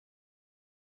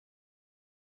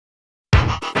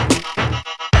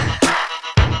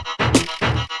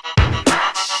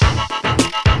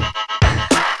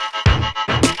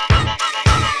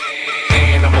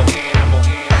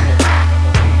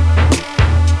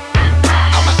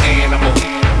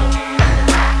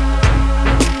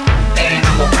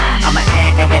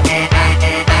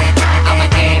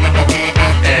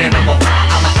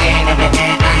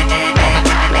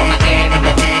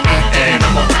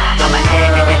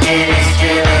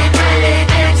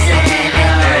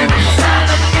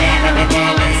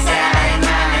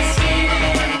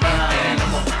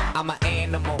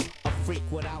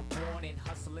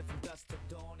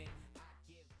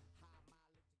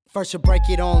First you break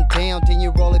it on down, then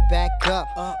you roll it back up.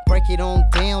 Break it on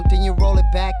down, then you roll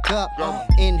it back up.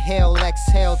 Inhale,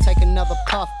 exhale, take another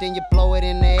puff, then you blow it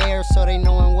in the air so they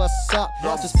knowin' what's up.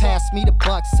 Just pass me the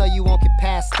buck so you won't get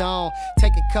passed on.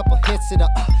 Take a couple hits of the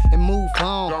and move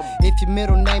on. If your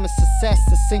middle name is Success,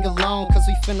 then sing along, cause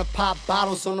we finna pop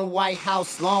bottles on the White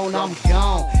House lawn. I'm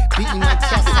gone, beating my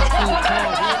chest like King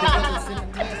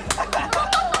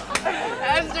Kong.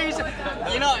 Esther,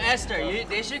 you know Esther,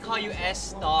 they should call you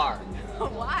S-Star.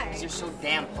 Why? Because you're so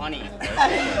damn funny.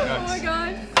 Oh my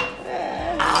god.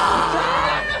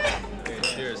 Okay,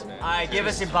 cheers, man. All right, give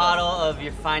us a bottle of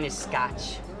your finest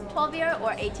scotch. 12 year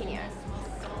or 18 years?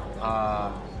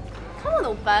 Come on,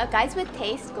 Oppa. Guys with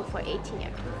taste go for 18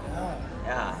 year.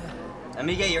 Yeah. Let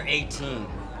me get your 18.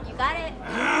 You got it.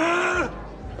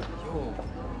 Yo,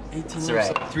 18 That's years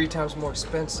right. 3 times more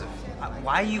expensive.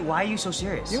 Why are you so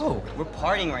serious? Yo. We're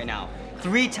partying right now.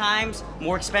 3 times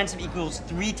more expensive equals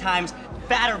 3 times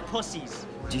fatter pussies.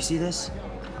 Do you see this?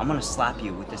 I'm gonna slap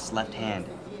you with this left hand.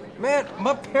 Man,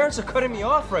 my parents are cutting me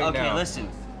off right now. Okay, listen.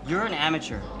 You're an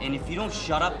amateur, and if you don't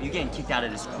shut up, you're getting kicked out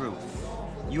of this crew.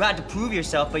 You had to prove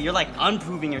yourself, but you're like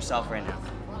unproving yourself right now.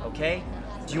 Okay?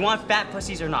 Do you want fat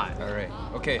pussies or not? All right.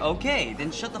 Okay. Okay,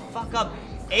 then shut the fuck up.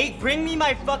 Bring me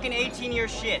my fucking 18-year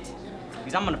shit.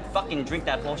 Because I'm gonna fucking drink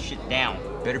that whole shit down.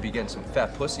 Better be getting some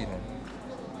fat pussy then.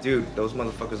 Dude, those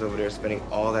motherfuckers over there spending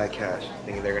all that cash,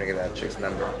 thinking they're gonna get that chick's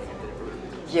number.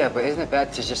 Yeah, but isn't it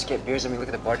bad to just get beers? I mean, look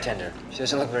at the bartender. She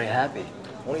doesn't look very happy.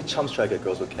 Only chumps try to get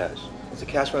girls with cash. Once the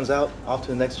cash runs out, off to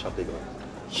the next chump they go.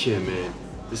 Yeah, man.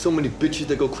 There's so many bitches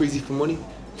that go crazy for money.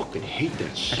 Fucking hate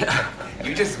that shit.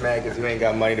 You just mad because you ain't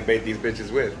got money to bait these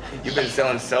bitches with. You've been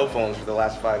selling cell phones for the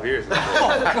last 5 years. Oh,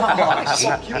 gosh.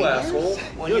 Fuck you, asshole.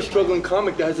 You're a struggling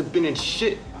comic that hasn't been in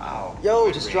shit. Wow. Yo,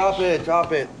 just drop it,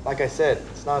 drop it. Like I said,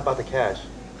 it's not about the cash.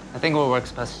 I think what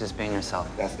works best is just being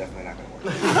yourself. That's definitely not gonna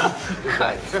work.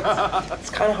 Right. It's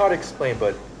kind of hard to explain,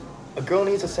 but a girl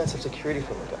needs a sense of security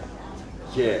from a guy.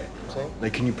 Yeah. See?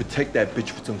 Like, can you protect that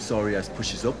bitch with some sorry-ass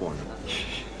pushes up on her?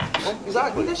 Well,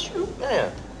 exactly. That's true. Yeah.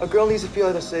 A girl needs to feel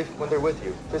like they're safe when they're with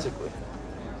you, physically.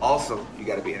 Also, you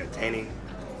gotta be entertaining,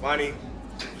 funny.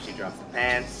 She drops the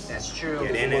pants. That's true.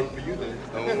 Get in it. For you, then.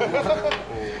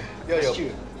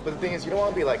 Yo. But the thing is, you don't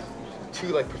want to be like too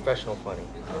like professional funny.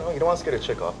 You don't want to scare a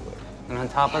chick off of it. And on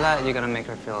top of that, you're gonna make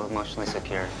her feel emotionally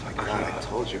secure. Oh my God, I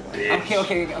told you.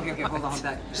 Okay, hold on.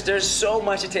 There's so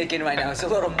much to take in right now. It's a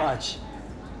little much.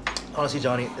 Honestly,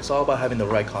 Johnny, it's all about having the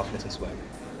right confidence and swagger.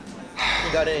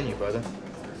 You got it in you, brother.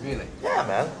 Really? Yeah,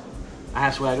 man. I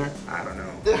have swagger? I don't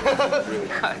know. Really.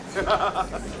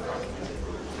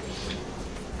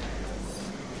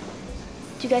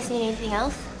 Do you guys need anything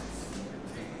else?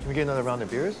 Can we get another round of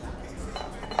beers?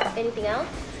 Anything else?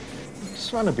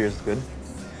 Just a round of beers is good.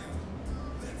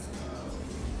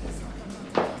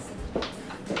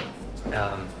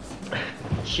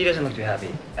 She doesn't look too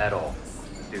happy at all.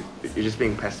 Dude, you're just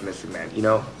being pessimistic, man. You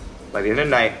know, by the end of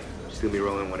the night, she's gonna be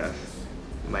rolling with us.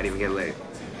 You might even get laid.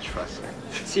 Trust me.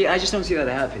 See, I just don't see that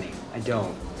happening. I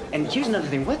don't. And here's another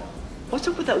thing. What's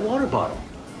up with that water bottle?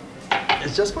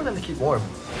 It's just for them to keep warm.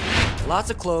 Lots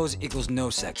of clothes equals no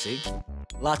sexy.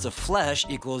 Lots of flesh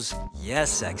equals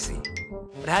yes sexy.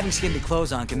 But having skimpy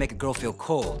clothes on can make a girl feel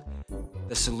cold.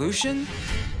 The solution?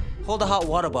 Hold a hot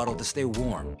water bottle to stay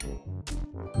warm.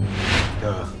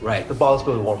 Right. The bottle's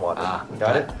filled with warm water.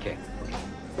 Got it? Okay.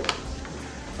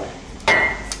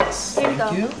 Here you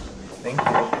go. Thank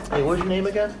you. Hey, what's your name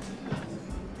again?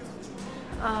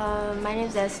 My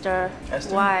name's Esther.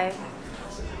 Esther? Why?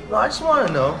 No, I just want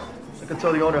to know. I can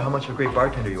tell the owner how much of a great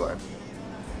bartender you are.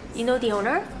 You know the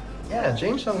owner? Yeah,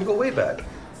 James Chon, we go way back.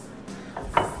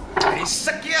 Hey,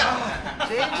 suck ya!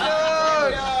 James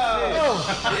Chon!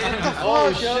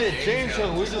 Oh, shit. James, we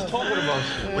were just talking about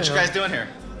shit. What you guys doing here?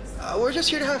 We're just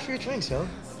here to have a few drinks, yo.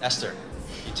 Esther,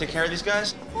 you take care of these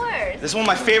guys? Of course. This is one of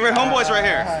my favorite homeboys right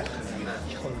here.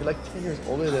 You're like 10 years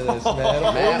older than this,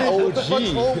 man. OG.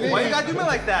 Why you gotta do me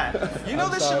like that? You know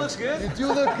this shit looks good. You do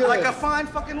look good. Like a fine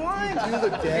fucking wine. You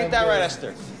look damn Ain't that good. right,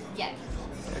 Esther? Yes.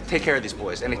 Take care of these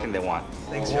boys, anything they want.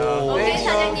 Thanks, Joe. Okay,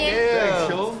 사장님. Thanks,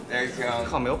 Joe. Thanks, Yoon.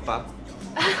 Call me Oppa.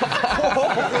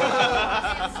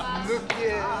 Look,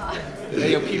 yeah.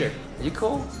 Hey, yo, Peter, you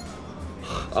cool?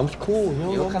 I'm cool,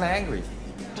 yo. You look kind of angry.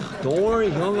 Don't worry,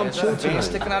 young. I'm chill Veins tonight.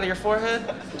 sticking out of your forehead?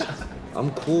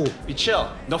 I'm cool. Be chill.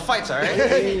 No fights, all right?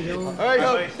 Hey, yo. All right,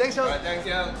 yo. Thanks, yo. Thanks,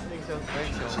 Yoon.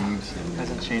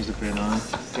 Hasn't changed a bit, huh?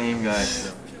 Same guy.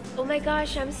 Oh my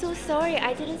gosh, I'm so sorry.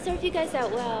 I didn't serve you guys that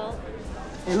well.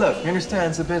 Hey, look, you understand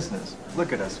it's a business.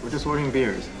 Look at us. We're just ordering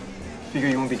beers. Figure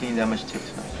you won't be getting that much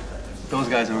tips. Those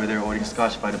guys over there ordering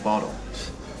scotch by the bottle.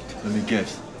 Let me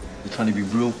guess. They're trying to be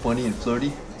real funny and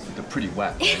flirty, but they're pretty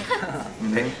whack.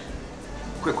 Hey,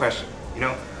 quick question. You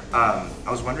know, I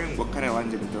was wondering what kind of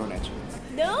lines they've been throwing at you.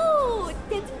 No,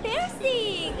 that's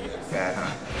piercing. Bad,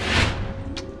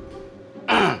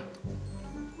 huh?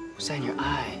 What's that in your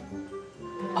eye?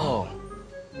 Oh,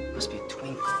 must be a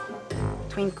twinkle.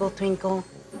 Twinkle, twinkle,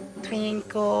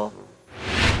 twinkle.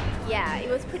 Yeah, it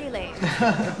was pretty lame.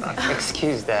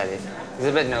 Excuse Daddy. He's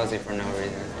a bit nosy for no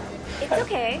reason. It's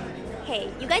okay.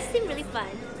 Hey, you guys seem really fun.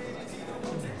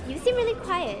 You seem really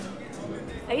quiet.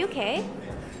 Are you okay?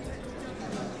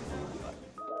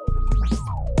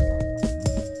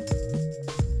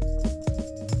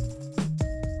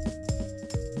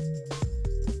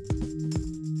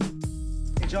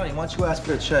 Hey, Johnny, why don't you ask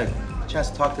for a check?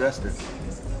 Chance to talk to Esther.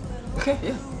 Okay,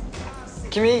 yeah.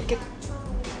 Can we get...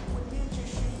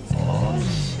 Oh,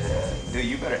 shit. Dude,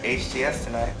 you better HTS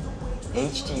tonight.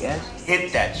 HTS?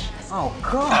 Hit that shit. Oh,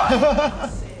 God.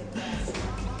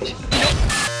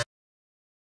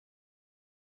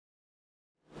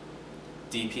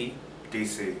 DP?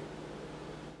 DC.